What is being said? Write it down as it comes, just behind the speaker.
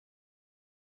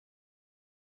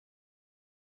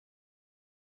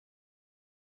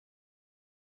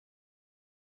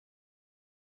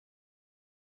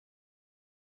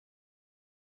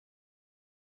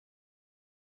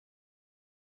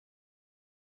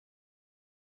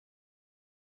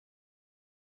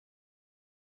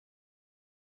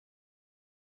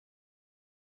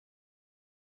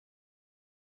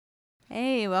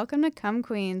Hey, welcome to Come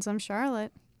Queens. I'm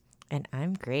Charlotte. And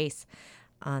I'm Grace.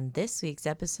 On this week's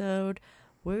episode,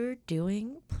 we're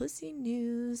doing Pussy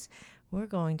News. We're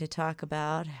going to talk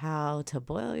about how to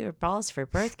boil your balls for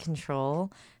birth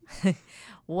control,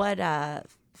 what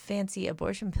fancy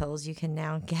abortion pills you can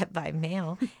now get by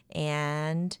mail,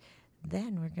 and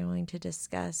then we're going to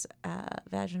discuss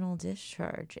vaginal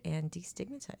discharge and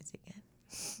destigmatizing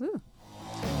it. Ooh.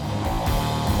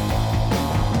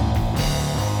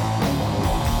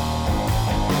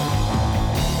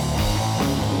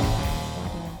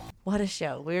 What a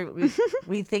show.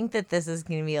 We think that this is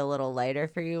going to be a little lighter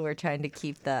for you. We're trying to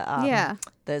keep the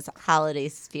those holiday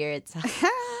spirits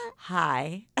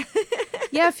high.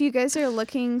 Yeah, if you guys are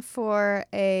looking for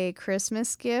a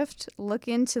Christmas gift, look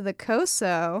into the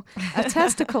Koso, a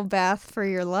testicle bath for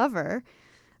your lover.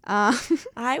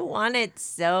 I want it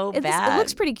so bad. It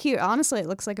looks pretty cute. Honestly, it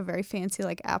looks like a very fancy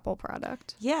Apple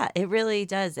product. Yeah, it really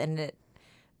does.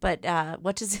 But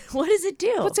what does it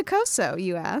do? What's a Koso,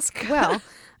 you ask? Well,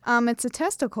 it's a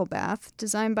testicle bath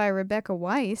designed by Rebecca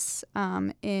Weiss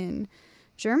in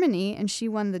Germany, and she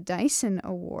won the Dyson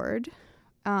Award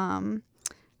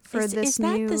for this Is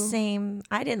that the same?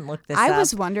 I didn't look this up. I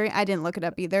was wondering. I didn't look it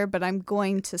up either, but I'm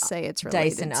going to say it's related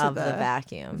Dyson to of the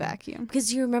vacuum.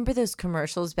 Because you remember those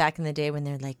commercials back in the day when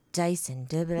they're like Dyson,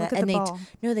 blah, blah, Look at and the ball.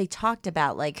 they talked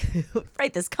about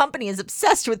right, this company is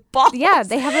obsessed with balls. Yeah,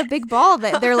 they have a big ball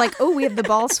that they're like, oh, we have the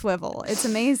ball swivel. It's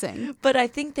amazing. But I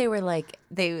think they were like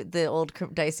the old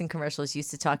Dyson commercials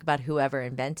used to talk about whoever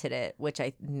invented it, which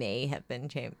I may have been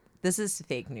changed. This is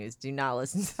fake news. Do not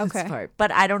listen to this part.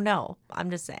 But I don't know.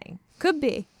 I'm just saying. Could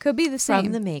be the same.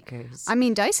 From the makers. I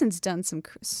mean, Dyson's done some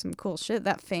cool shit.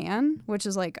 That fan, which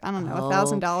is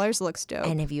 $1,000, looks dope.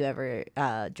 And have you ever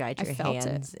dried your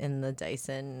hands in the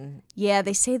Dyson? Yeah,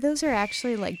 they say those are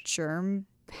actually germ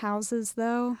houses,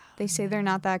 though. They say they're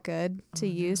not that good to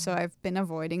use, so I've been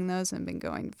avoiding those and been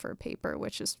going for paper,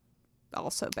 which is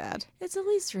also bad. It's at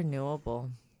least renewable.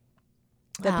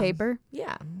 The paper?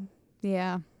 Yeah.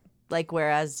 Yeah.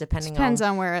 Whereas depending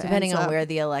on where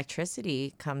the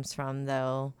electricity comes from,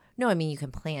 though. No, I mean you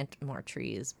can plant more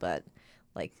trees, but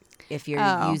if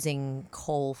you're using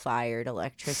coal-fired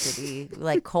electricity,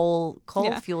 coal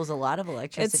fuels a lot of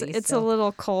electricity. It's a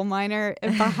little coal miner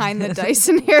behind the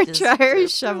Dyson hair dryer,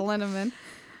 shoveling them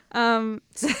in.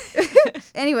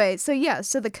 Anyway, so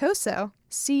the Koso,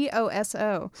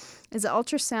 COSO, is an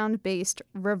ultrasound-based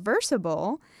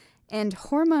reversible and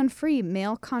hormone-free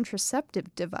male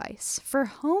contraceptive device for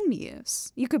home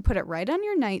use. You could put it right on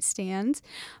your nightstand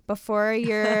before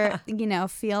you're,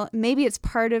 maybe it's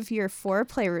part of your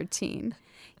foreplay routine.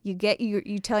 You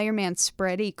tell your man,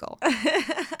 spread eagle.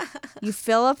 You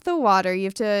fill up the water.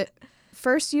 You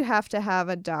have to have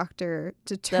a doctor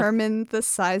determine the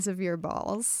size of your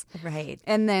balls. Right.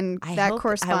 And then that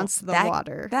corresponds to the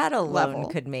water. That alone level.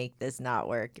 Could make this not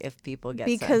work if people get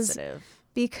sensitive.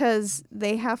 Because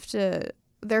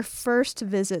their first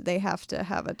visit, they have to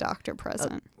have a doctor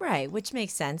present. Right, which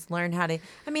makes sense. Learn how to,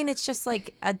 it's just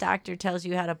like a doctor tells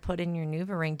you how to put in your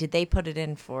NuvaRing. Did they put it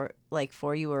in for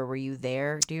you, or were you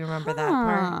there? Do you remember that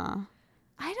part?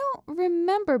 I don't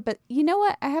remember, but you know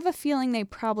what? I have a feeling they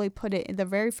probably put it, the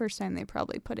very first time they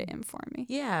probably put it in for me.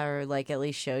 Yeah, or at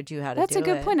least showed you how to do it. That's a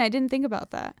good point. I didn't think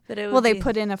about that. But they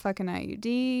put in a fucking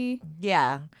IUD.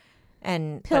 Yeah.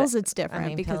 And pills, it's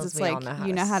different because it's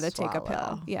you know how to swallow. take a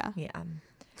pill. Yeah. Yeah.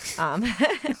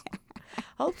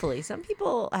 Hopefully, some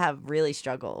people have really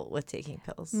struggle with taking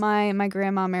pills. My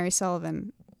grandma Mary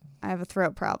Sullivan, I have a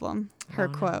throat problem. Her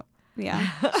quote. Yeah,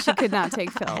 she could not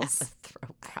take pills.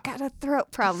 I got a throat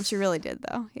problem. She really did,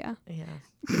 though. Yeah. Yeah.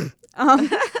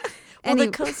 The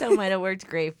Koso might have worked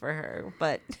great for her,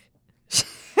 but.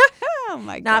 Oh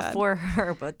my God. Not for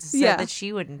her, but so that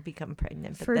she wouldn't become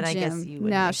pregnant. But for then Jim. I guess you would.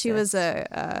 No, she was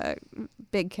a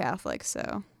big Catholic,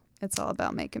 so it's all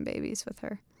about making babies with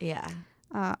her. Yeah.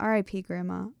 R.I.P.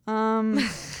 Grandma.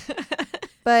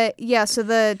 But yeah, so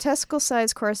the testicle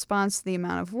size corresponds to the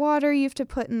amount of water you have to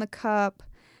put in the cup.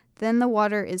 Then the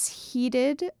water is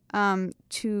heated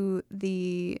to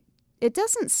the. It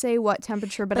doesn't say what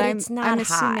temperature, but I'm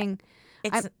assuming.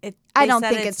 I don't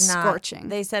think it's scorching.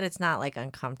 They said it's not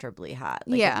uncomfortably hot.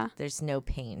 There's no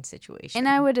pain situation. And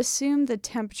I would assume the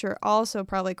temperature also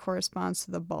probably corresponds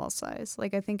to the ball size. I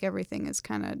think everything is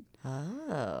kind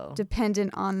of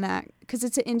dependent on that because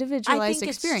it's an individualized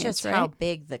experience, it's just right? how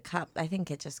big the cup. I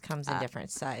think it just comes in different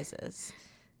sizes.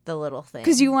 The little thing.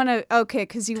 Because you want to,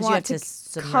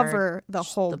 cover the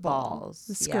whole ball, balls.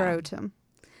 the scrotum.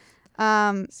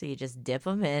 So you just dip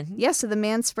them in. Yeah, so the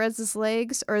man spreads his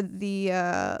legs, or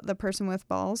the person with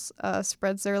balls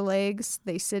spreads their legs.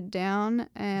 They sit down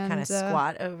and Kind of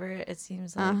squat over it, it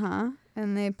seems like.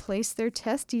 And they place their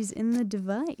testes in the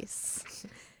device.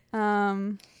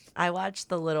 I watched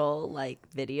the little like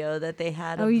video that they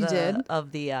had Oh, of you the did?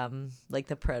 of the like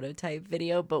the prototype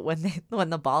video, but when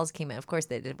the balls came in, of course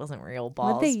it wasn't real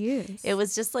balls. What'd they use? It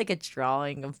was just like a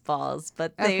drawing of balls,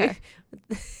 but they Okay.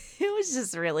 it was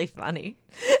just really funny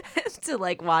to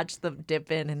like watch them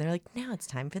dip in, and they're like, now it's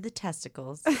time for the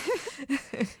testicles.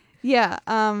 Yeah,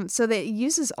 so that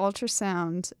uses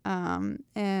ultrasound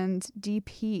and deep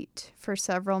heat for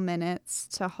several minutes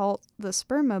to halt the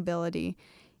sperm mobility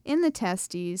in the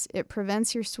testes. It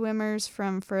prevents your swimmers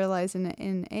from fertilizing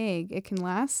an egg. It can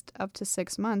last up to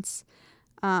 6 months.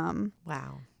 Wow.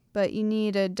 But you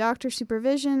need a doctor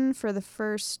supervision for the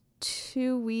first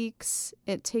 2 weeks.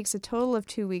 It takes a total of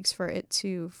 2 weeks for it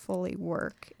to fully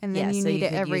work. And then you so need you it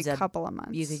could every use couple of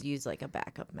months. You could use like a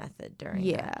backup method during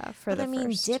that. for But the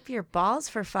first. dip your balls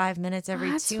for 5 minutes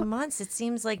every That's 2 months. It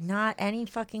seems like not any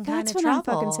fucking kind That's of what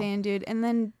trouble. I'm fucking saying, dude. And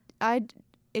then I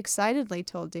excitedly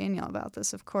told Daniel about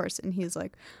this, of course, and he's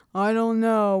like, I don't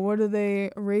know. What are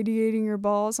they radiating your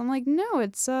balls? I'm like, no,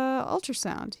 it's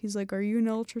ultrasound. He's like, are you an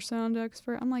ultrasound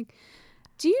expert? I'm like,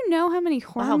 do you know how many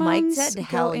Wow, hormones Mike said go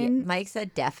hell yeah. in? Mike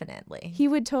said definitely. He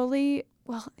would totally.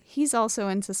 Well, he's also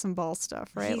into some ball stuff,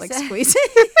 right? He Like said- squeezing.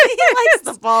 He likes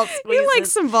the ball He squeezes.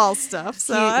 likes some ball stuff,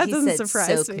 so that He doesn't said,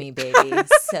 surprise soak me. baby.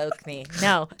 Soak me.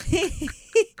 No.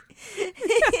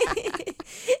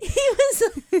 He was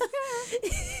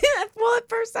well, at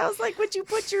first I was like, would you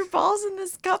put your balls in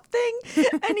this cup thing?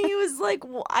 And he was like,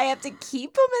 well, I have to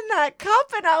keep them in that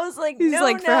cup. And I was like, He's no,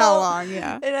 like, no. for how long?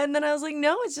 Yeah. And then I was like,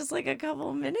 no, it's just like a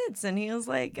couple minutes. And he was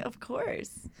like, of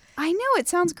course. I know, it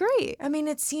sounds great. I mean,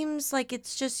 it seems like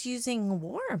it's just using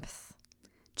warmth.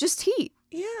 Just heat.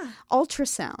 Yeah.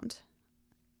 Ultrasound.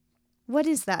 What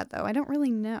is that, though? I don't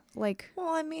really know. Like,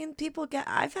 Well, I mean,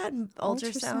 I've had ultrasounds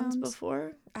Ultrasounds?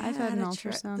 before. I've had an the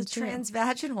ultrasound, too.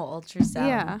 transvaginal ultrasound.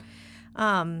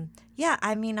 yeah. Yeah,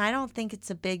 I mean, I don't think it's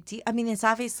a big deal. I mean, it's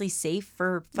obviously safe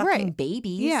for fucking Right.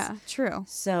 babies. Yeah, true.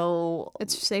 So,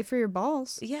 It's safe for your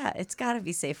balls. yeah, it's got to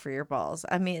be safe for your balls.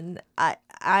 I mean,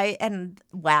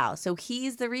 wow. So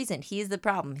he's the reason. He's the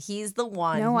problem. He's the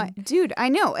one. No, dude, I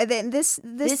know. And then this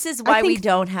This is I why we think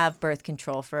don't have birth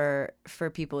control for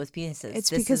people with penises.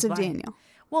 It's This because is of why. Daniel.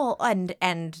 Well, and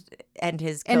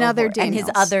his And other cohort, and his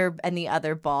Daniels. the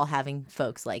other ball having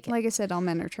folks like him. Like I said, all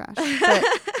men are trash.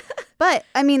 But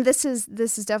I mean, this is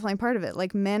definitely part of it.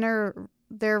 Like they're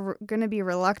going to be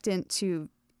reluctant to,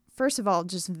 first of all,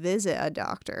 just visit a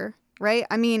doctor, right?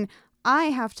 I mean, I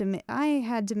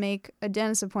had to make a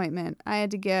dentist appointment. I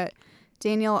had to get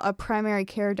Daniel a primary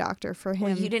care doctor for him.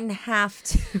 Well, you didn't have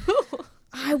to.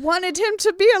 I wanted him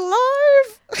to be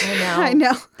alive. I know. I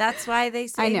know. That's why they I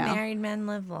say know. married men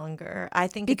live longer. I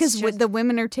think Because it's just, the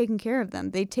women are taking care of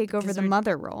them. They take over Because the we're-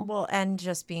 mother role. well, and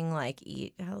just being like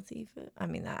eat healthy food. I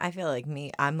mean, I feel like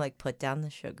I'm like put down the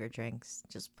sugar drinks.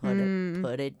 Just put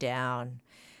it down.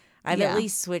 I've Yeah. at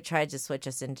least tried to switch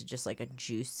us into just like a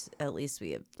juice. At least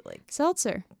we have like.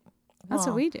 Seltzer. That's Well,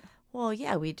 what we do. Well,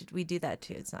 yeah, we do that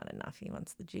too. It's not enough. He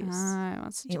wants the juice. I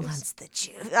want some He juice. wants the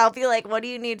juice. I'll be like, what do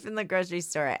you need from the grocery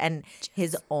store? And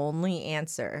his only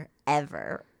answer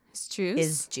ever It's juice.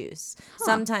 is juice.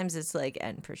 Sometimes it's like,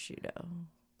 and prosciutto.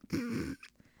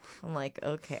 I'm like,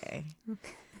 okay.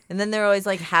 And then they're always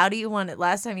like, how do you want it?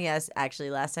 Last time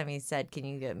he said, can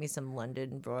you get me some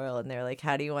London broil? And they're like,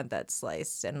 how do you want that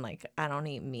sliced? And like, I don't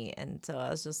eat meat. And so I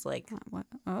was just like, What?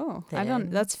 Oh, I don't.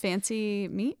 Thin. That's fancy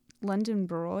meat. London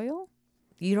broil.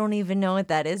 you don't even know what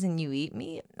that is and you eat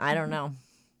meat? I don't know.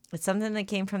 It's something that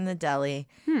came from the deli.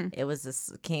 It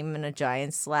was came in a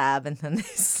giant slab, and then they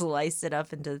sliced it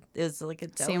up into. It was like a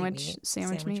deli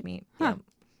Sandwich meat? Yeah, Huh.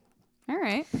 All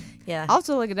right. yeah, I'll have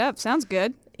to look it up. Sounds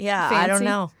good. yeah. I don't fancy.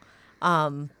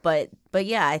 know. But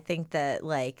yeah, I think that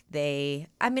like they.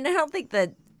 I mean, I don't think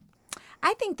that.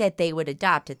 I think that they would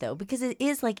adopt it though, because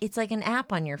it's like an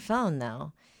app on your phone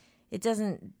though. It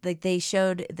doesn't like they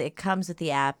showed. It comes with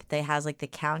the app. That has like the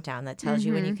countdown that tells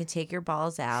you when you can take your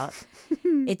balls out.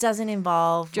 It doesn't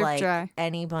involve Drip like dry.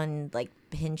 anyone like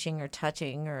pinching or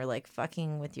touching or like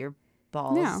fucking with your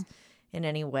balls No. in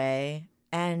any way.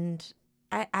 And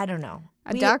I don't know.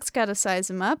 A doc's got to size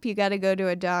them up. You got to go to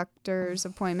a doctor's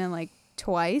appointment like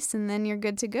twice, and then you're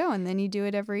good to go. And then you do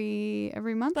it every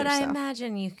month But or so. I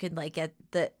imagine you could like get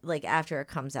the like after it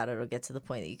comes out, it'll get to the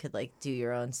point that you could like do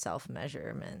your own self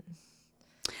measurement.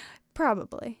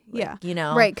 Probably. Yeah. You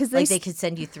know, Right, 'cause like they they could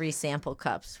send you 3 sample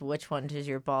cups. Which one does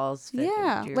your balls fit?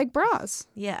 Yeah. your- Like bras.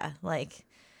 yeah, like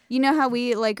You know how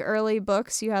we, like, early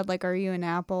books, you had, like, Are You an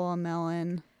Apple, a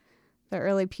Melon, the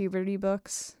early puberty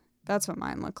books? That's what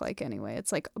mine look like anyway.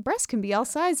 It's like, breasts can be all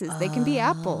sizes. They can be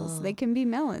apples. They can be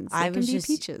melons. They can be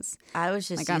peaches. I was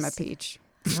just like, I'm a peach.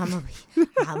 I'm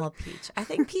a peach. I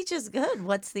think peach is good.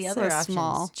 What's the other options?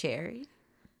 Small. Cherry?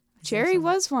 Cherry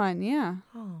was one, yeah.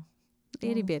 Oh.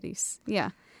 Itty bitties.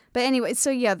 Yeah. But anyway,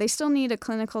 so yeah, they still need a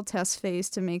clinical test phase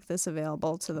to make this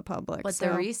available to the public. But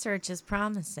the research is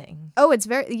promising. Oh, it's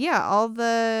all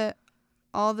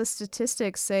the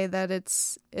statistics say that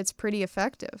it's pretty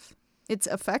effective. It's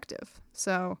effective.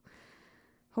 So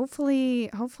hopefully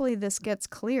this gets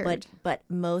cleared. But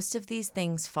most of these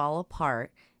things fall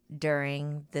apart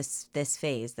during this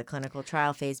phase, the clinical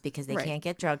trial phase, because they can't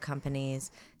get drug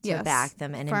companies to back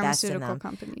them and invest in them.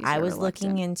 I was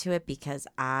looking into it because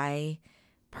I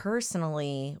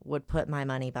personally would put my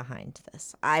money behind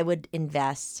this. I would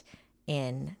invest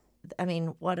in,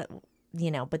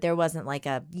 but there wasn't like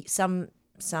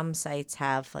some sites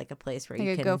have like a place where like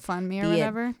you a can GoFundMe or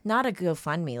whatever. Not a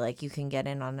GoFundMe, like you can get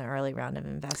in on an early round of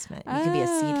investment. You can be a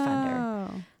seed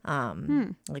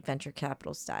funder, like venture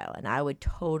capital style. And I would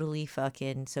totally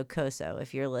so COSO,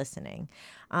 if you're listening,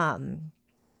 I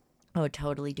would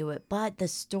totally do it. But the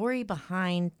story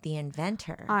behind the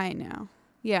inventor, I know,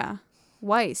 yeah.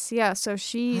 Weiss, yeah. So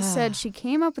she said she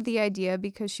came up with the idea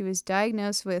because she was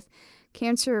diagnosed with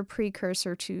cancer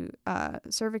precursor to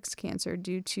cervix cancer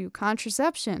due to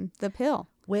contraception, the pill.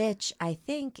 Which I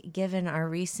think, given our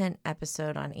recent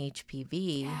episode on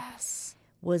HPV,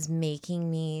 was making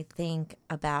me think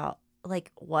about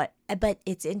like what. But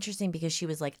it's interesting because she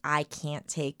was like, I can't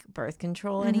take birth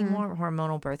control anymore,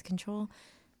 hormonal birth control.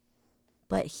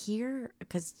 But here,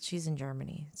 because she's in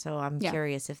Germany, so I'm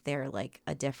curious if they're like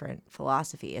a different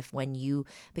philosophy.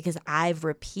 Because I've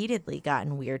repeatedly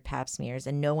gotten weird pap smears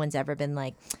and no one's ever been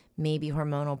like, maybe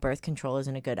hormonal birth control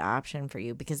isn't a good option for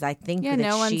you. Because I think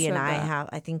that she and I have,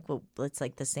 I think it's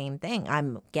like the same thing.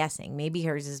 I'm guessing. Maybe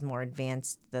hers is more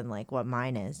advanced than like what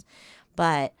mine is.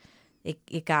 But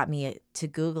it got me to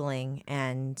Googling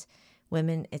and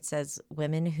it says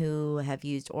women who have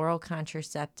used oral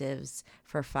contraceptives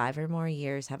for 5 or more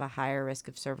years have a higher risk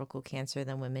of cervical cancer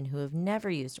than women who have never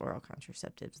used oral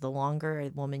contraceptives. The longer a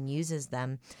woman uses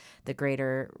them, the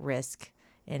greater risk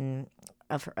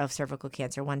of cervical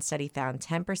cancer. One study found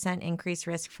 10% increased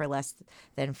risk for less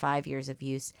than 5 years of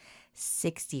use,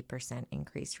 60%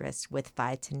 increased risk with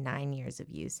 5 to 9 years of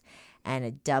use, and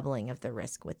a doubling of the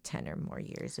risk with 10 or more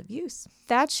years of use.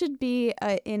 That should be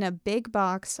in a big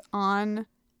box on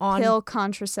pill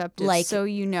contraceptives, like, so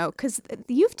you know, because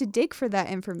you have to dig for that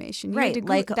information. You have to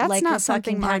that's like not a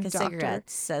something fucking my pack of doctor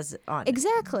cigarettes says on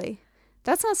exactly.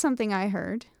 That's not something I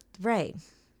heard. Right.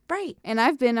 And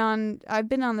I've been on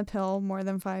the pill more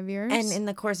than 5 years. And in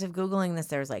the course of Googling this,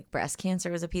 there was like breast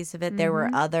cancer was a piece of it. There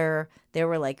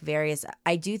were like various.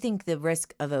 I do think the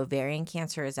risk of ovarian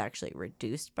cancer is actually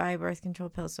reduced by birth control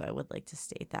pills. So I would like to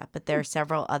state that. But there are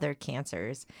several other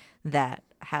cancers that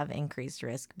have increased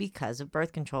risk because of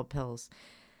birth control pills.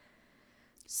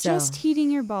 So, just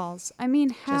heating your balls. I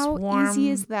mean, how easy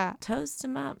is that? Toast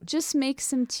them up. Just make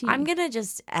some tea. I'm going to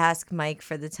just ask Mike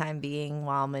for the time being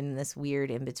while I'm in this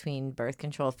weird in-between birth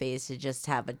control phase to just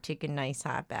take a nice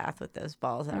hot bath with those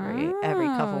balls every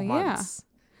couple months.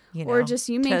 You know, or just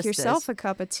you make yourself a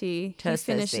cup of tea. He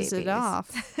finishes it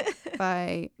off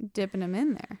by dipping them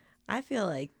in there. I feel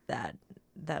like that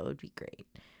would be great.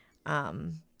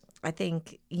 I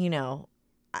think,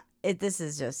 this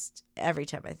is just every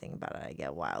time I think about it, I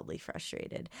get wildly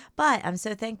frustrated. But I'm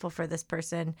so thankful for this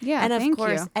person. Yeah, and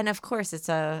of course, it's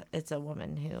a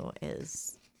woman who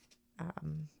is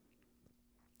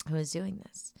doing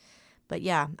this. But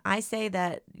yeah, I say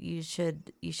that you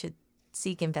should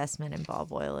seek investment in ball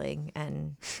boiling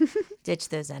and ditch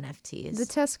those NFTs. The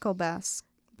testicle bath,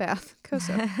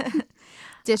 COSO.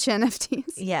 Ditch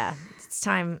NFTs. Yeah, it's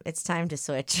time to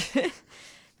switch.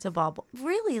 To ball,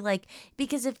 really, like,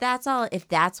 because if that's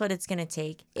what it's gonna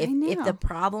take, if the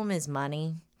problem is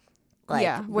money,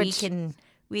 like, we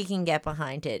can get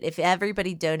behind it. If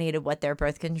everybody donated what their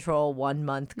birth control 1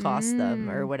 month cost them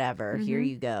or whatever, here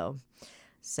you go.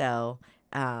 So,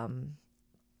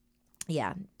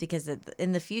 yeah, because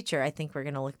in the future, I think we're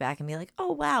gonna look back and be like,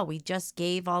 oh wow, we just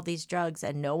gave all these drugs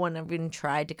and no one even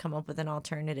tried to come up with an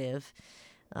alternative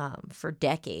for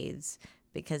decades.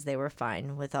 Because they were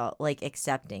fine with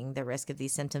accepting the risk of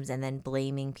these symptoms and then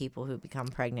blaming people who become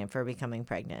pregnant for becoming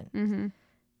pregnant. Mm-hmm.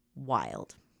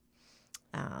 Wild.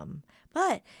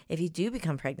 But if you do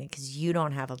become pregnant because you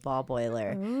don't have a ball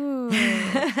boiler, Ooh,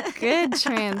 good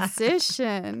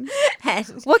transition. and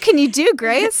What can you do,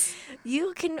 Grace?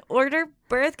 you can order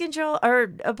birth control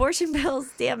or abortion pills,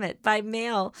 damn it, by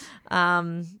mail.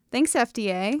 Thanks,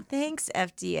 FDA. Thanks,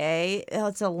 FDA. Oh,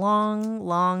 it's a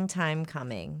long time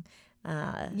coming.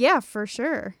 Yeah, for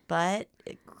sure. But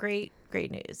great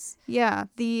news. Yeah,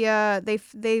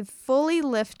 they've fully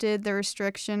lifted the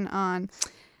restriction on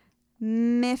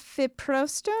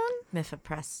mifepristone,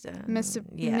 mifepristone,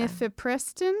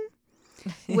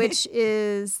 which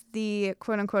is the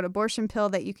quote unquote abortion pill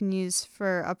that you can use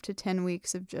for up to 10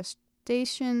 weeks of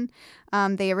gestation.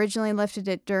 They originally lifted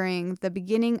it during the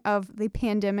beginning of the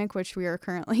pandemic, which we are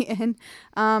currently in,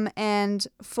 and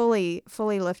fully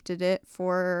lifted it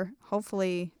for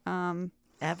hopefully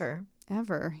ever.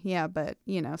 Yeah, but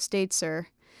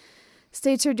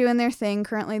states are doing their thing.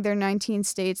 Currently, there are 19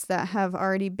 states that have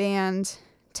already banned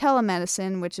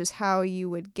telemedicine, which is how you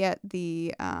would get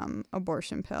the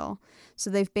abortion pill. So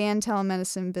they've banned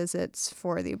telemedicine visits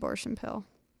for the abortion pill.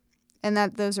 And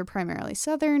those are primarily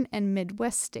southern and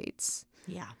Midwest states.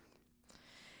 Yeah.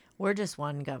 We're just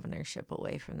one governorship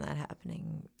away from that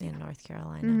happening in North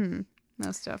Carolina. Mm-hmm.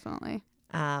 Most definitely.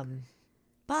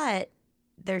 But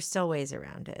there's still ways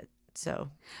around it. So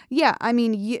yeah, I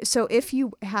mean, so if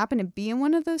you happen to be in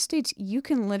one of those states, you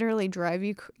can literally drive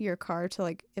your car to,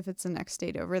 like, if it's the next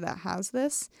state over that has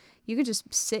this, you could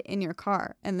just sit in your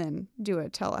car and then do a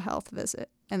telehealth visit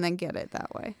and then get it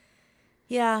that way.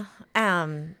 Yeah.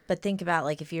 But think about,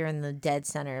 like, if you're in the dead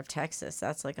center of Texas,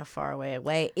 that's like a far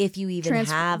away. If you even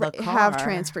have a car. Have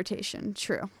transportation.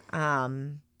 True.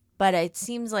 But it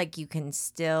seems like you can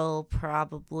still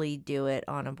probably do it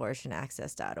on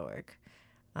abortionaccess.org.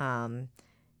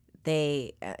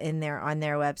 They on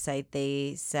their website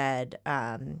they said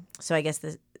so I guess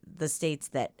the states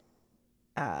that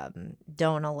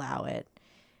don't allow it,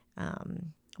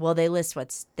 well, they list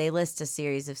a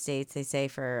series of states. They say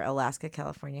for Alaska,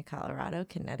 California, Colorado,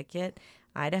 Connecticut,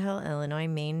 Idaho, Illinois,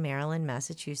 Maine, Maryland,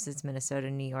 Massachusetts, Minnesota,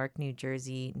 New York, New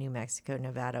Jersey, New Mexico,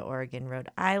 Nevada, Oregon, Rhode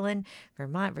Island,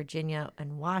 Vermont, Virginia,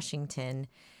 and Washington.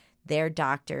 Their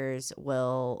doctors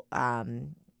will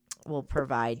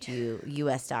provide you,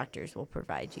 U.S. doctors will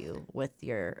provide you with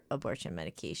your abortion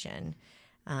medication.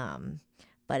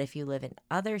 But if you live in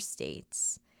other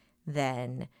states,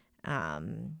 then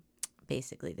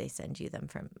basically they send you them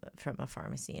from a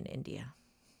pharmacy in India.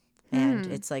 And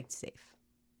it's, like, safe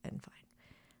and fine.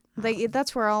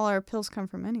 That's where all our pills come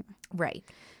from anyway. Right.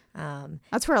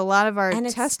 That's where a lot of our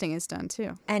testing is done,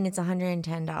 too. And it's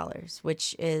 $110,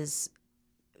 which is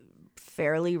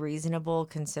fairly reasonable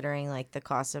considering, like, the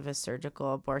cost of a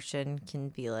surgical abortion can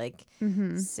be like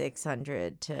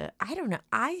 $600 to, I don't know.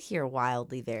 I hear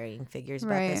wildly varying figures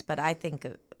about this, but I think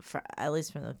at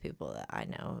least from the people that I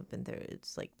know have been through,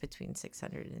 it's like between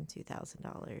 $600 and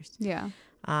 $2,000. Yeah.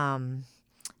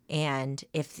 And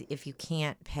if you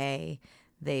can't pay,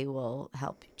 they will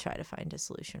help try to find a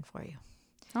solution for you.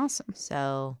 Awesome.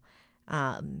 So,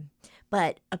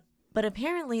 but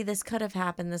apparently this could have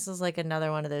happened. This is like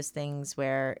another one of those things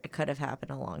where it could have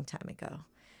happened a long time ago,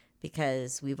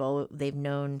 because they've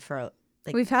known for,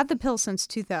 like, we've had the pill since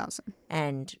 2000,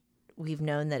 and we've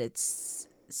known that it's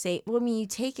safe. Well, I mean, you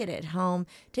take it at home.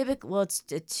 It's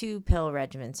a 2-pill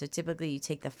regimen, so typically you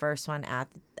take the first one at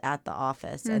the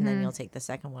office, and then you'll take the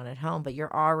second one at home. But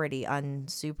you're already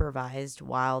unsupervised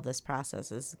while this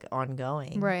process is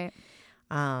ongoing, right?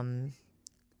 And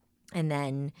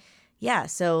then. Yeah,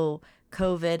 so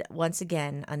COVID, once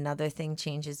again, another thing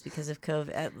changes because of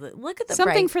COVID. Look at the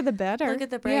something for the better. Look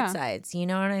at the bright sides. You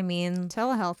know what I mean?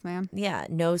 Telehealth, man. Yeah,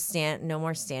 no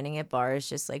more standing at bars,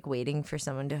 just, like, waiting for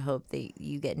someone to hope that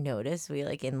you get noticed. We,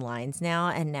 like, in lines now,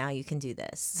 and now you can do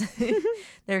this.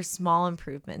 There's small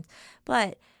improvements,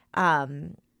 but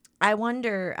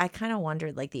I kind of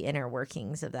wondered, like, the inner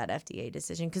workings of that FDA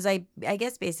decision, because I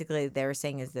guess basically they were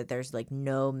saying is that there's, like,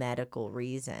 no medical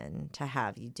reason to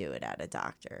have you do it at a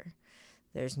doctor.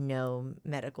 There's no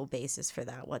medical basis for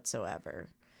that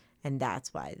whatsoever, and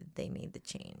that's why they made the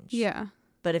change. Yeah.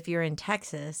 But if you're in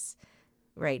Texas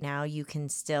right now, you can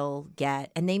still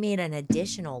get, and they made an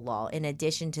additional law in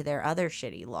addition to their other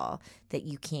shitty law that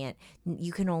you can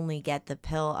only get the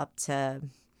pill up to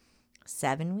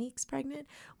 7 weeks pregnant,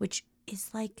 which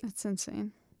is like, that's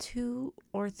insane. 2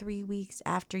 or 3 weeks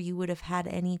after you would have had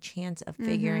any chance of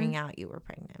figuring out you were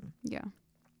pregnant. Yeah.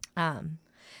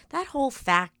 That whole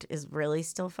fact is really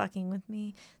still fucking with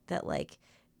me, that, like,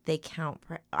 they count,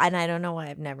 and I don't know why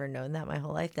I've never known that my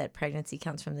whole life, that pregnancy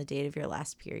counts from the date of your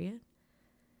last period.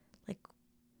 Like,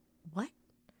 what?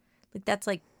 Like, that's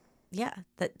like Yeah.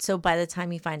 So by the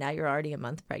time you find out, you're already a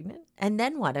month pregnant. And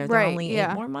then what? Are there Right, only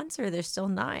yeah. 8 more months or are there still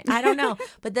 9? I don't know.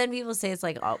 But then people say it's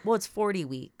like, oh, well, it's 40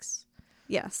 weeks.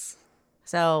 Yes.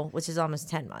 So, which is almost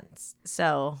 10 months.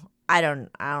 So I don't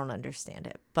understand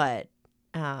it, but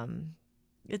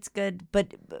it's good.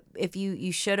 But if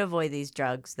you should avoid these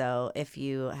drugs though, if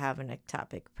you have an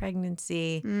ectopic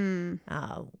pregnancy,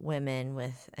 women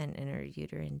with an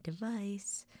intrauterine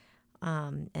device,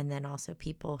 and then also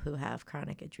people who have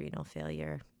chronic adrenal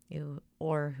failure, who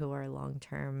are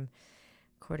long-term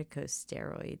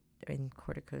corticosteroid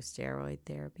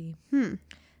therapy.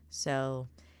 So,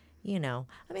 I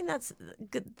mean, that's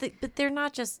good. But they're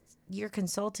not just, you're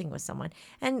consulting with someone.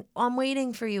 And I'm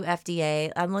waiting for you,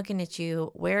 FDA. I'm looking at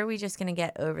you. Where are we just going to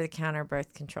get over-the-counter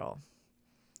birth control?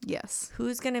 Yes.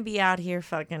 Who's going to be out here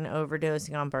fucking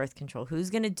overdosing on birth control? Who's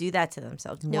going to do that to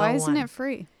themselves? No Why isn't one. it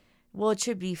free? Well, it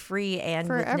should be free and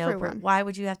For with everyone. why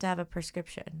would you have to have a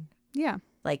prescription? Yeah.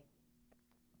 Like,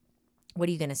 what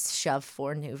are you going to shove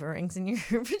 4 NuvaRings in your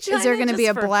vagina? Is there going to be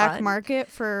a just for black fun? market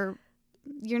for?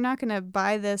 You're not going to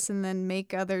buy this and then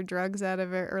make other drugs out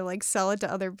of it or like sell it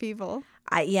to other people.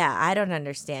 I don't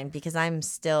understand, because I'm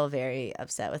still very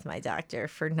upset with my doctor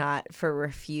for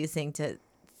refusing to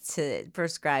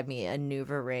prescribe me a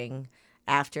NuvaRing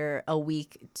after a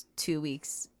week, 2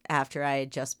 weeks after I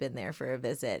had just been there for a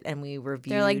visit, and we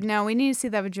reviewed. They're like, no, we need to see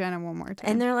that vagina one more time.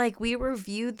 And they're like, we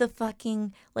reviewed the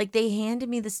fucking, like, they handed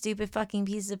me the stupid fucking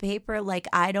piece of paper. Like,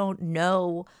 I don't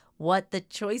know what the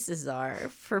choices are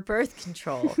for birth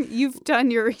control. You've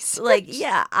done your research. Like,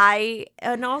 yeah,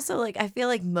 and also, like, I feel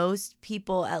like most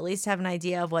people at least have an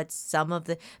idea of what some of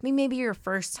I mean, maybe your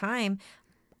first time.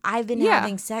 I've been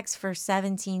having sex for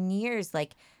 17 years.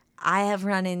 Like, I have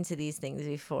run into these things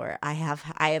before. I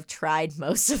have tried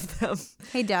most of them.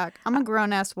 Hey, doc, I'm a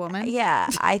grown-ass woman. Yeah,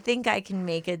 I think I can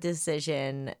make a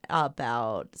decision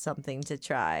about something to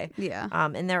try. Yeah.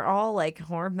 And they're all like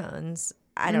hormones.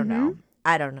 I don't know.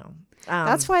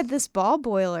 That's why this ball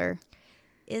boiler,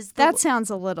 that sounds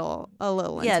a little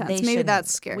intense. Maybe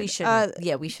that's scary. We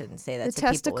shouldn't. We shouldn't say that the to people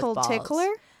with testicle balls. tickler?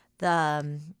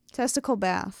 The Testicle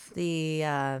bath. the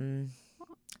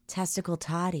testicle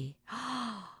toddy.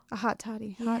 A hot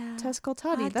toddy. Yeah. Hot testicle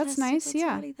toddy. Hot That's nice. testicle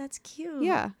Yeah. toddy. That's cute.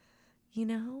 Yeah.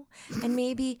 And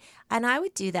maybe, and I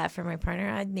would do that for my partner.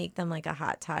 I'd make them like a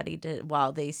hot toddy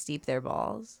while they steep their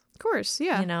balls. Of course.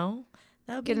 Yeah.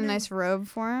 That would Get be a nice robe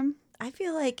for him. I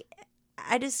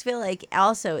just feel like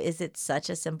also, is it such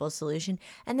a simple solution?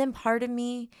 And then part of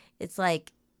me, it's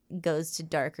like, goes to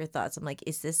darker thoughts. I'm like,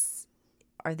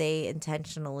 are they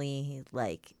intentionally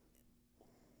like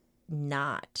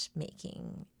not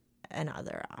making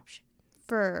another option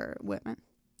For women.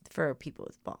 for people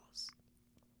with balls?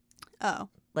 Oh.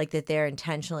 Like that they're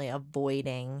intentionally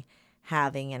avoiding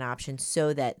having an option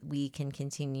so that we can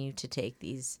continue to take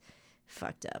these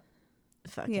fucked up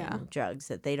fucking drugs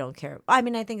that they don't care. I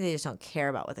mean, I think they just don't care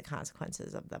about what the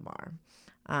consequences of them are.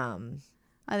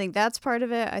 I think that's part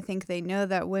of it. I think they know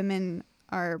that women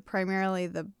are primarily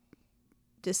the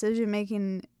decision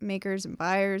makers and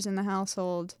buyers in the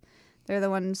household. They're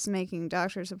the ones making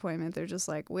doctor's appointment. They're just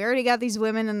like, we already got these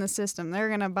women in the system. They're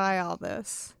going to buy all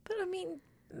this. But I mean,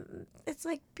 it's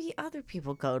like other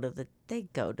people go to the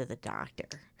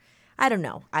doctor. I don't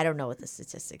know. I don't know what the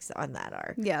statistics on that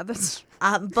are. Yeah, that's.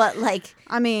 But like,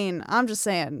 I mean, I'm just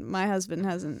saying, my husband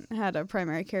hasn't had a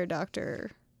primary care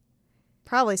doctor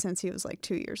probably since he was like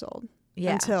 2 years old.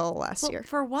 Yeah. Until last year.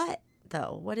 For what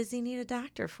though? What does he need a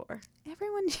doctor for?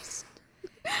 Everyone needs.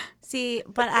 See,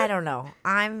 but I don't know.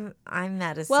 I'm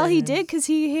medicine. Well, he did because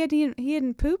he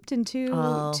hadn't pooped in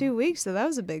 2 weeks, so that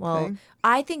was a big thing.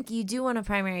 I think you do want a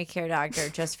primary care doctor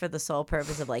just for the sole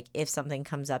purpose of like, if something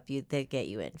comes up, they get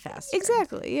you in faster.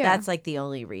 Exactly. Yeah. That's like the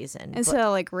only reason. Instead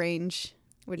of like Range,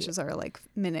 which is our like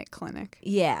minute clinic.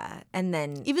 Yeah, and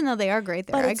then Even though they are great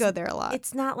there, I go there a lot.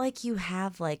 It's not like you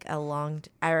have like a long,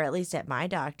 or at least at my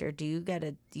doctor. Do you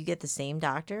get the same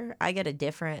doctor? I get a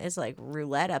different. It's like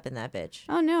roulette up in that bitch.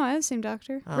 Oh no, I have the same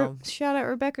doctor. Oh. Shout out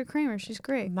Rebecca Kramer, she's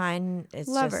great. Mine is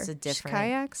Love just her. a different. She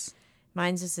kayaks.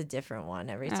 Mine's just a different one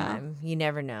every Oh. time. You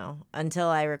never know until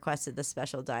I requested the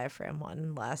special diaphragm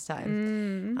one last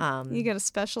time. You get a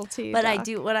specialty. But doc. I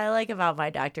do. What I like about my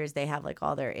doctors, they have like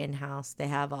all their in-house. They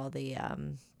have all the you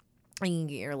can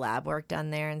get your lab work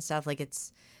done there and stuff. Like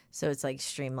it's like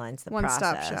streamlines the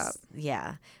One-stop process. shop.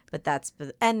 Yeah,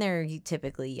 and they're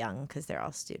typically young because they're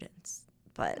all students.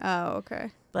 But Oh,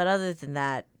 okay. other than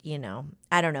that,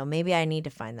 I don't know. Maybe I need to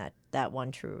find that that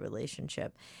one true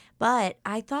relationship. But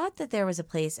I thought that there was a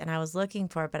place, and I was looking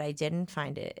for it, but I didn't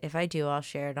find it. If I do, I'll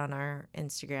share it on our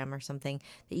Instagram or something,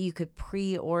 that you could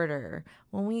pre-order.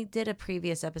 When we did a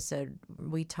previous episode,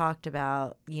 we talked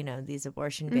about, these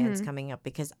abortion bans coming up,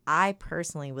 because I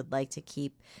personally would like to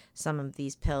keep some of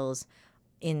these pills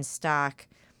in stock,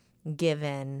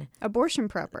 given Abortion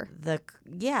prepper.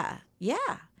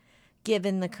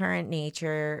 Given the current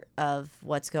nature of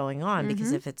what's going on,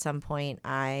 because if at some point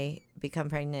I become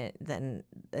pregnant, then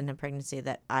in a pregnancy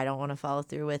that I don't want to follow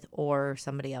through with, or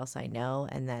somebody else I know,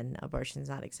 and then abortion's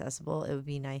not accessible, it would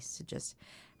be nice to just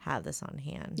have this on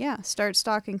hand. Yeah, start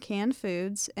stocking canned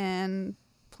foods and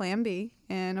Plan B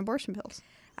and abortion pills.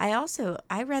 I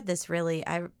read this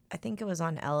I think it was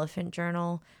on Elephant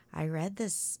Journal. I read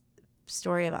this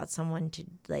story about someone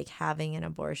having an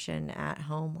abortion at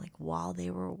home, while they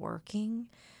were working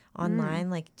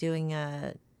online, doing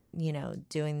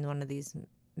doing one of these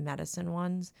medicine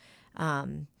ones,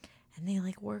 and they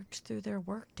worked through their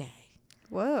work day.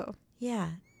 Whoa. Yeah,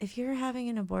 if you're having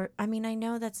an abortion, I mean, I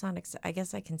know that's not I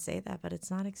guess I can say that, but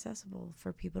it's not accessible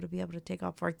for people to be able to take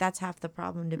off work. That's half the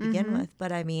problem to begin with.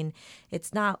 But I mean,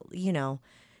 it's not,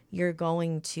 you're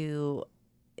going to,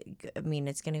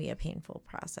 it's going to be a painful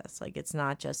process. It's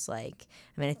not just I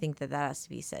think that has to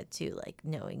be said too.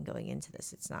 Knowing going into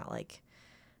this, it's not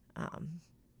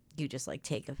you just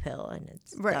take a pill and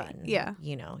it's done. Yeah.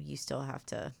 You still have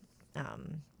to,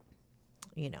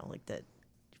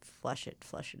 flush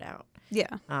it out.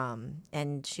 Yeah.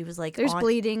 And she was there's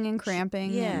bleeding and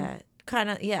cramping. Yeah. Kind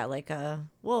of. Yeah.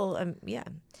 Yeah.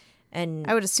 And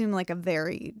I would assume a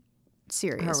very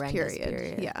serious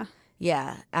period. Yeah.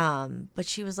 Yeah. But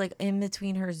she was in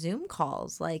between her Zoom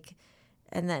calls,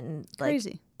 and then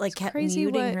crazy. Kept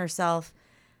muting herself.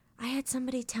 I had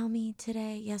somebody tell me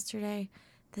yesterday,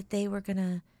 that they were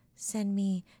gonna send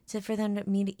me for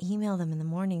me to email them in the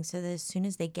morning, so that as soon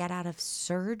as they get out of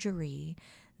surgery,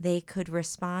 they could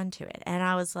respond to it. And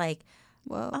I was like,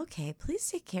 whoa, okay, please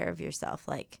take care of yourself.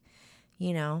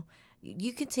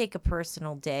 You could take a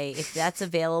personal day if that's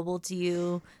available to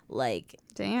you.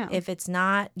 Damn. If it's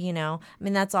not,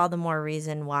 that's all the more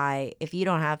reason why, if you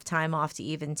don't have time off to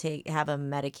even have a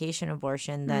medication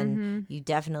abortion, then you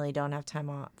definitely don't have time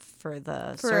off for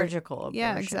the surgical abortion.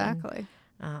 Yeah, exactly.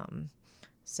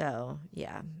 So,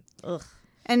 yeah. Ugh.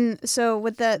 And so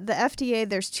with the FDA,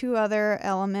 there's two other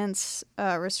elements,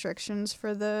 restrictions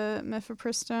for the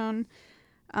mifepristone,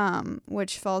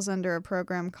 which falls under a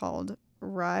program called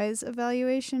RISE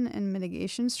Evaluation and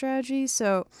Mitigation Strategy.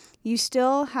 So you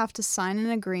still have to sign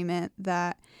an agreement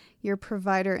that your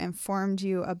provider informed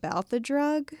you about the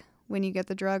drug when you get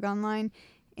the drug online.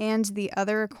 And the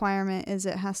other requirement is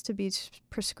it has to be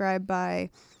prescribed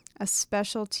by a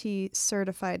specialty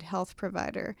certified health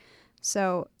provider.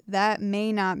 So that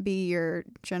may not be your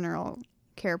general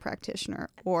care practitioner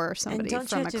or somebody from a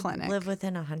clinic. And don't you have to live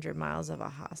within 100 miles of a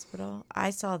hospital?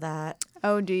 I saw that.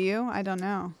 Oh, do you? I don't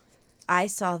know. I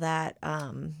saw that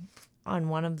on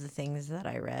one of the things that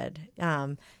I read,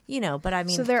 but I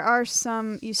mean. So there are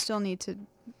some, you still need to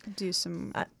do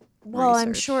some well, research.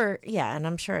 I'm sure, yeah, and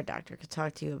I'm sure a doctor could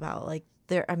talk to you about,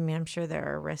 I'm sure there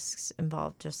are risks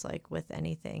involved, just with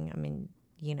anything.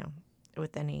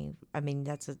 With any,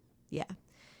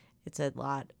 it's a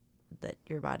lot that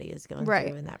your body is going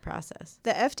through in that process.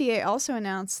 The FDA also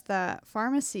announced that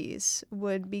pharmacies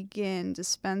would begin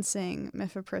dispensing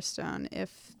mifepristone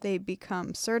if they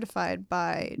become certified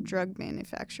by drug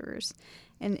manufacturers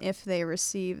and if they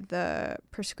receive the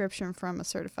prescription from a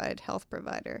certified health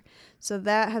provider. So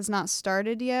that has not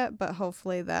started yet, but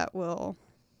hopefully that will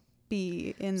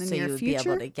be in the near future. So you would be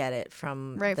able to get it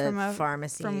from the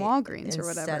pharmacy. From Walgreens or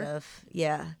whatever.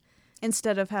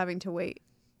 Instead of having to wait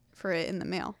for it in the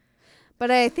mail. But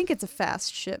I think it's a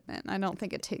fast shipment. I don't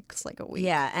think it takes a week.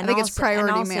 Yeah, and I think it's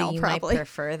priority mail. You probably might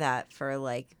prefer that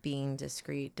for being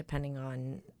discreet, depending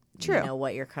on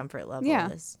what your comfort level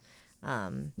is.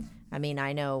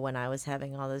 I know when I was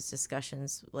having all those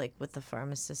discussions with the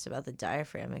pharmacist about the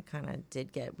diaphragm, it kind of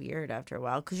did get weird after a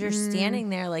while, because you're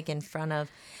standing there in front of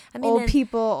old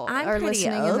people. Are pretty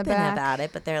listening open in the back about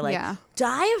it, but they're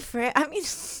diaphragm.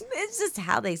 It's just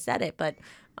how they said it, but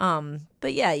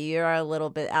yeah, you are a little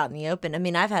bit out in the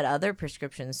open. I've had other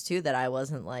prescriptions too that I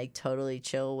wasn't totally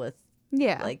chill with.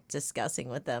 Yeah, discussing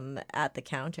with them at the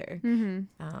counter.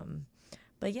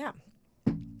 But yeah.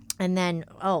 And then,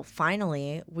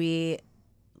 finally, we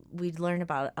learned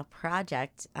about a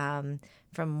project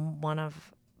from one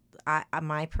of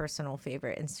my personal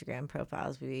favorite Instagram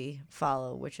profiles we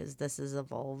follow, which is This Is a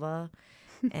Vulva.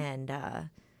 And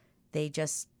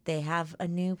they have a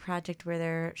new project where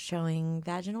they're showing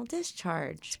vaginal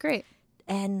discharge. It's great.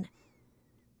 And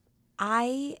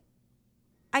I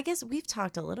guess we've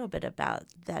talked a little bit about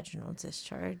vaginal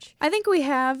discharge. I think we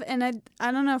have, and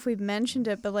I don't know if we've mentioned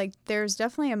it, but like there's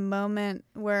definitely a moment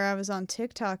where I was on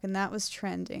TikTok and that was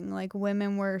trending. Like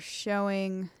women were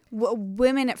showing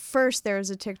women at first. There was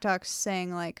a TikTok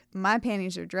saying like, my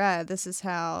panties are dry. This is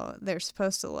how they're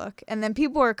supposed to look. And then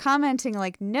people were commenting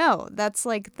like, no, that's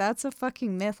a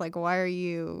fucking myth. Like, why are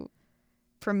you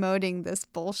promoting this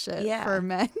bullshit for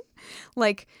men?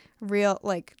 Like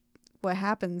what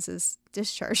happens is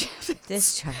discharge happens.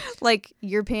 Discharge. Like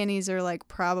your panties are like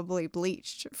probably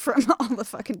bleached from all the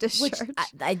fucking discharge. Which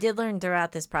I did learn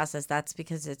throughout this process. That's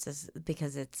because it's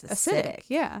acidic.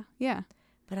 Yeah.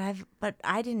 But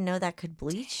I didn't know that could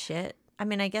bleach shit. I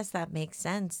mean, I guess that makes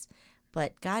sense.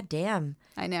 But goddamn,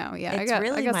 I know. Yeah, it's I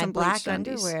got my some black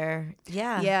undies. underwear.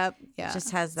 Yeah, yeah. It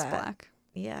just has it's that. black.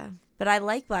 Yeah, but I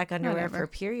like black underwear Whatever. for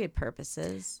period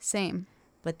purposes. Same.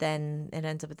 But then it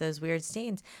ends up with those weird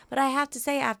stains. But I have to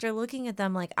say, after looking at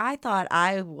them, like I thought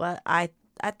I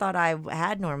thought I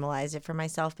had normalized it for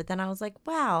myself. But then I was like,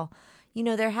 wow, you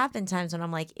know, there have been times when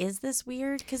I'm like, is this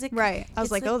weird? Because Right. I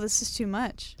was like, oh, this is too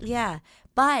much. Yeah.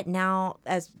 But now,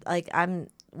 as like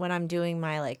when I'm doing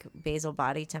my like basal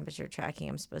body temperature tracking,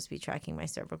 I'm supposed to be tracking my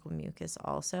cervical mucus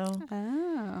also.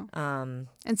 Oh.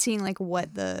 And seeing like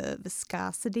what the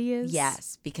viscosity is.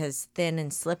 Yes, because thin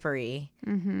and slippery,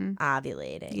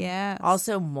 ovulating. Yes.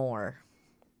 Also more.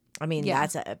 I mean, Yeah.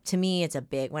 to me, it's a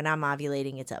big, when I'm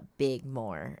ovulating, it's a big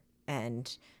more.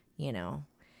 And, you know,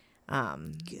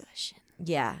 Gushing.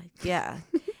 yeah.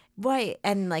 Right.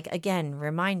 And like, again,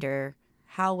 reminder,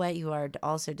 how wet you are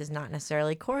also does not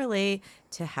necessarily correlate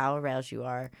to how aroused you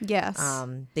are. Yes.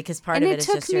 Because part of it is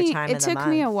just your time of the month. It took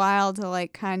me a while to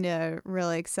like kind of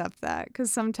really accept that,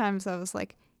 because sometimes I was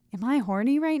like, am I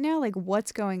horny right now? Like,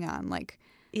 what's going on? Like,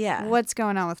 Yeah. what's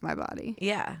going on with my body?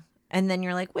 Yeah. And then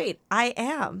you're like, wait, I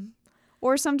am.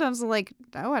 Or sometimes I'm like,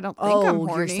 no, I don't think I'm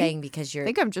horny. You're saying because you're. I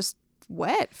think I'm just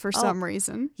wet for some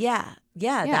reason. Yeah,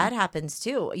 that happens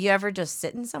too. You ever just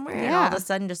sitting somewhere and all of a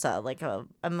sudden just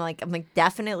I'm like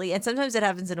definitely, and sometimes it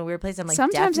happens in a weird place. I'm like,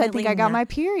 sometimes I think I got not. my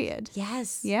period.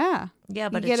 Yes. Yeah. Yeah,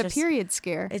 but you get it's a period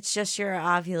scare. It's just you're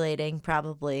ovulating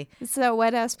probably. It's that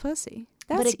wet ass pussy.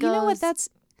 But it you know what? goes- That's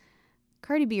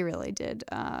Cardi B really did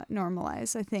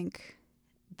normalize, I think,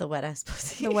 The wet ass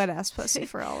pussy. the wet ass pussy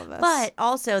for all of us. But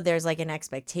also there's like an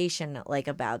expectation like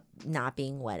about not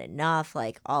being wet enough,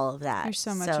 like all of that. there's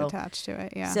so much attached to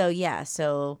it. Yeah.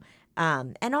 So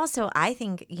and also I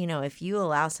think, you know, if you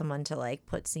allow someone to like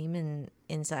put semen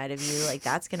inside of you, like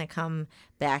that's gonna come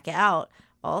back out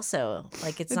also.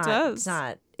 Like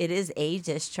it is a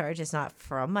discharge. It's not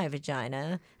from my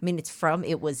vagina. I mean,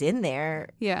 it was in there.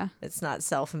 Yeah. It's not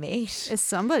self-made. It's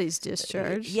somebody's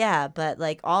discharge. Yeah, but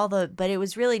like but it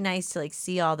was really nice to like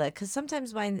see all the, because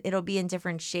sometimes mine, it'll be in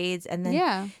different shades. And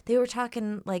then they were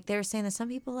talking, like they were saying that some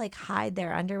people like hide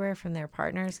their underwear from their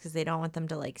partners because they don't want them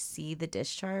to like see the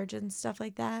discharge and stuff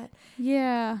like that.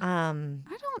 Yeah. I'm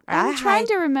trying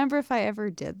to remember if I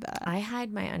ever did that. I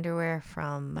hide my underwear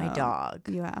from my dog.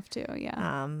 You have to,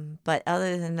 yeah. But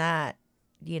other than that,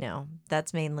 you know,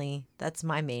 that's my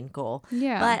main goal.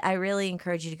 Yeah. But I really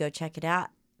encourage you to go check it out,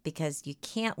 because you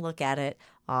can't look at it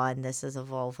on This Is a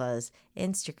Vulva's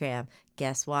Instagram.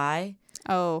 Guess why?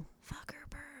 Oh.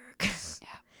 Fuckerberg. Yeah.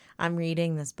 I'm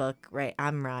reading this book, right?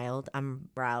 I'm riled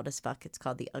as fuck. It's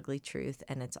called The Ugly Truth,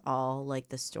 and it's all like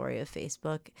the story of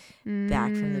Facebook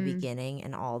back from the beginning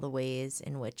and all the ways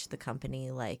in which the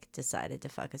company like decided to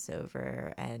fuck us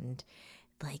over and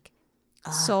like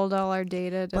sold all our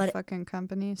data to fucking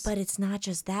companies. But it's not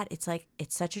just that. It's like,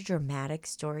 it's such a dramatic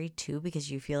story too, because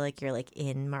you feel like you're like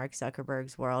in Mark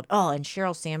Zuckerberg's world. Oh, and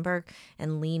Sheryl Sandberg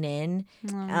and Lean In.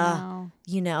 No.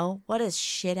 You know, what a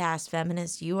shit ass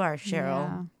feminist you are,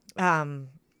 Cheryl. Yeah.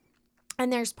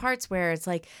 And there's parts where it's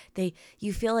like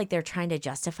you feel like they're trying to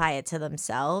justify it to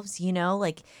themselves, you know,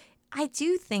 like I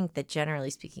do think that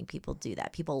generally speaking, people do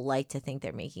that. People like to think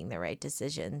they're making the right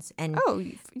decisions. And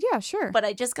yeah, sure. But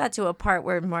I just got to a part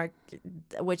where Mark,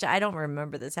 which I don't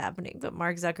remember this happening, but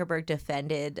Mark Zuckerberg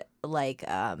defended like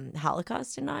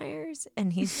Holocaust deniers,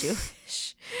 and he's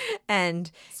Jewish.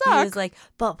 And he was like,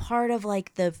 but part of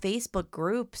like the Facebook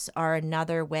groups are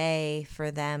another way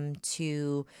for them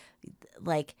to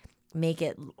like make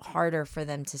it harder for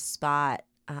them to spot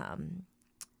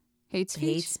hate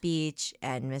speech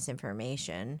and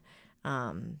misinformation.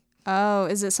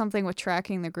 Is it something with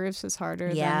tracking the groups is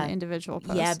harder than individual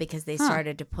posts? Yeah, because they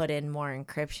started to put in more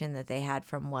encryption that they had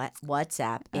from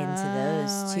WhatsApp into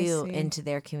those too, into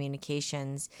their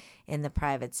communications in the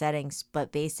private settings,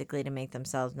 but basically to make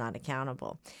themselves not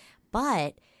accountable.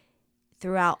 But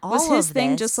throughout all Was his of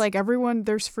thing this, just like everyone?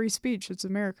 There's free speech. It's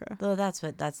America. though that's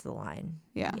the line.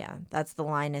 Yeah. Yeah, that's the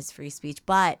line is free speech,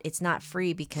 but it's not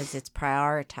free because it's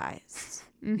prioritized.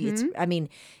 It's, I mean,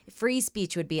 free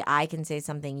speech would be I can say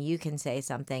something, you can say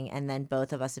something, and then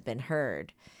both of us have been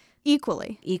heard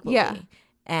Equally. equally. Yeah.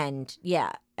 And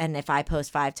and if I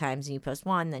post 5 times and you post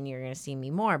 1, then you're going to see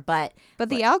me more. But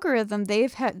the algorithm, they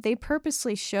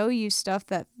purposely show you stuff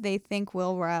that they think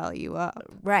will rile you up.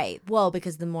 right, well,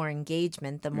 because the more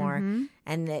engagement, the more,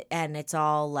 and it's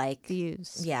all like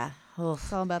Views. yeah. Oh.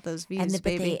 It's all about those views, And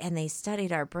baby. they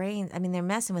studied our brains. I mean, they're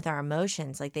messing with our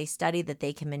emotions. Like they studied that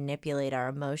they can manipulate our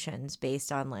emotions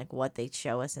based on like what they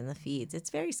show us in the feeds. It's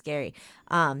very scary.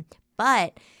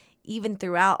 But even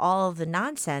throughout all of the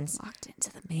nonsense, Locked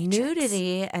into the matrix.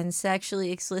 nudity and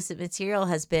sexually explicit material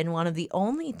has been one of the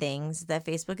only things that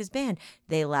Facebook has banned.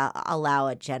 They allow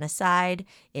a genocide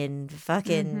in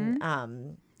fucking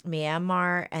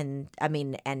Myanmar,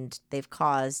 and they've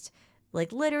caused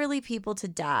like literally people to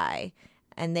die,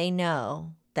 and they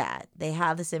know that they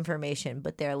have this information,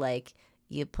 but they're like,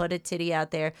 you put a titty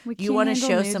out there, We you can't want to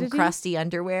handle show some nudity? crusty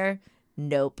underwear?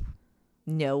 Nope,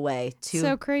 no way.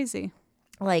 So crazy.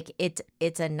 Like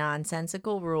it's a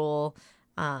nonsensical rule,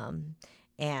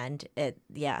 and it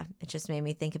just made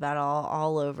me think about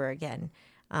all over again.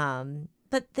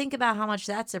 But think about how much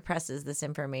that suppresses this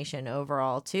information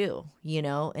overall too. You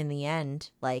know, in the end,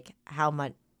 like how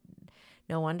much.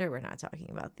 No wonder we're not talking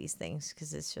about these things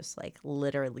because it's just like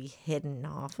literally hidden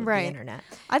off of the internet.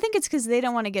 I think it's because they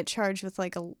don't want to get charged with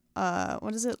like a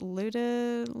what is it,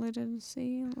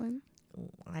 ludicy?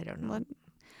 I don't know.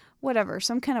 Whatever,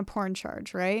 some kind of porn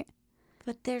charge, right?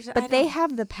 But they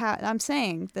have the power. I'm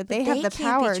saying that they have the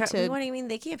can't power be to. What do you mean?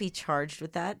 They can't be charged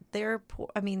with that. There are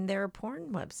porn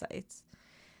websites.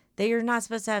 They are not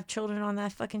supposed to have children on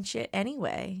that fucking shit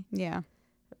anyway. Yeah.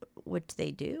 Which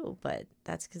they do, but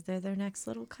that's because they're their next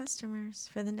little customers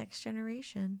for the next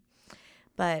generation.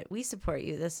 But we support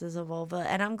you. This is a vulva,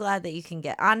 and I'm glad that you can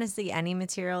get, honestly, any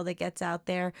material that gets out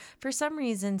there. For some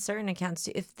reason, certain accounts,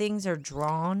 if things are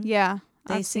drawn, Yeah.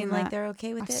 they I've seem seen like that. they're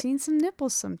okay with I've it. seen some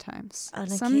nipples sometimes. On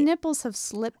Some nipples have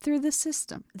slipped through the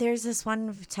system. There's this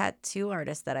one tattoo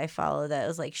artist that I follow that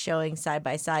was like showing side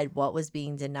by side what was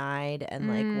being denied, and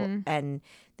like, and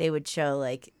they would show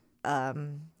like,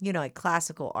 like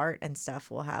classical art and stuff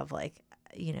will have like,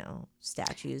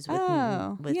 statues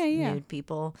with nude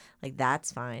people. Like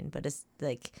that's fine, but it's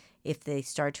like if they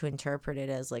start to interpret it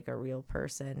as like a real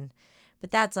person. But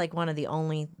that's like one of the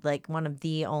only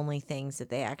things that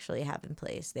they actually have in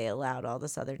place. They allowed all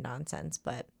this other nonsense,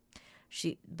 but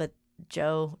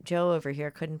Joe over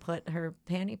here couldn't put her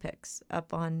panty pics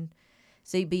up on,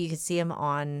 but you can see them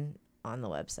on the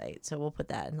website. So we'll put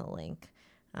that in the link.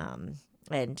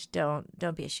 And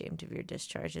don't be ashamed of your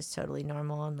discharge. It's totally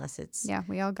normal unless it's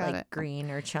we all got like it. green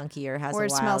or chunky or has a Or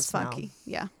it wild smells smell. funky.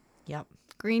 Yeah. Yep.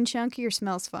 Green chunky or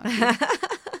smells funky.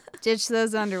 Ditch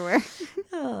those underwear.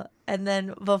 And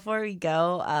then before we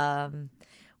go,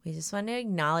 we just want to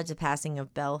acknowledge the passing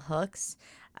of Bell Hooks.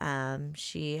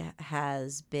 She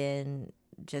has been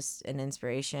just an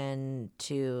inspiration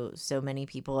to so many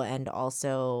people, and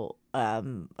also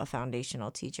a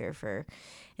foundational teacher for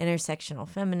intersectional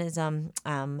feminism.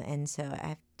 And so I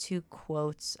have 2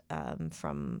 quotes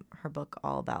from her book,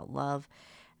 All About Love.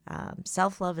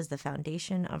 Self-love is the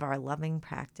foundation of our loving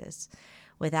practice.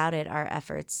 Without it, our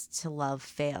efforts to love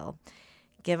fail.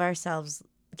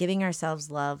 Giving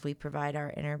ourselves love, we provide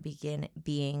our inner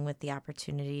being with the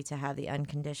opportunity to have the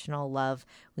unconditional love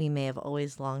we may have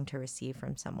always longed to receive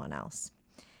from someone else.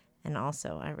 And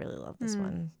also, I really love this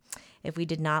one. If we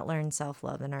did not learn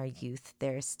self-love in our youth,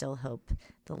 there is still hope.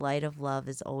 The light of love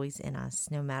is always in us,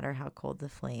 no matter how cold the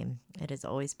flame. It is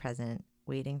always present,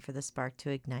 waiting for the spark to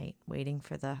ignite, waiting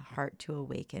for the heart to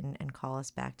awaken and call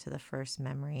us back to the first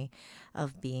memory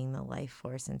of being the life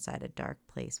force inside a dark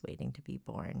place, waiting to be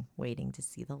born, waiting to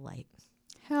see the light.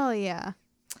 Hell yeah.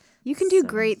 You can do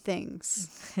great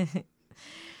things.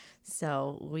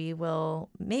 So we will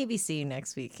maybe see you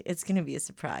next week. It's going to be a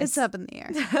surprise. It's up in the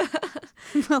air.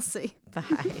 We'll see. Bye.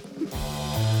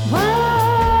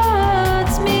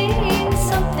 Words mean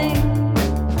something.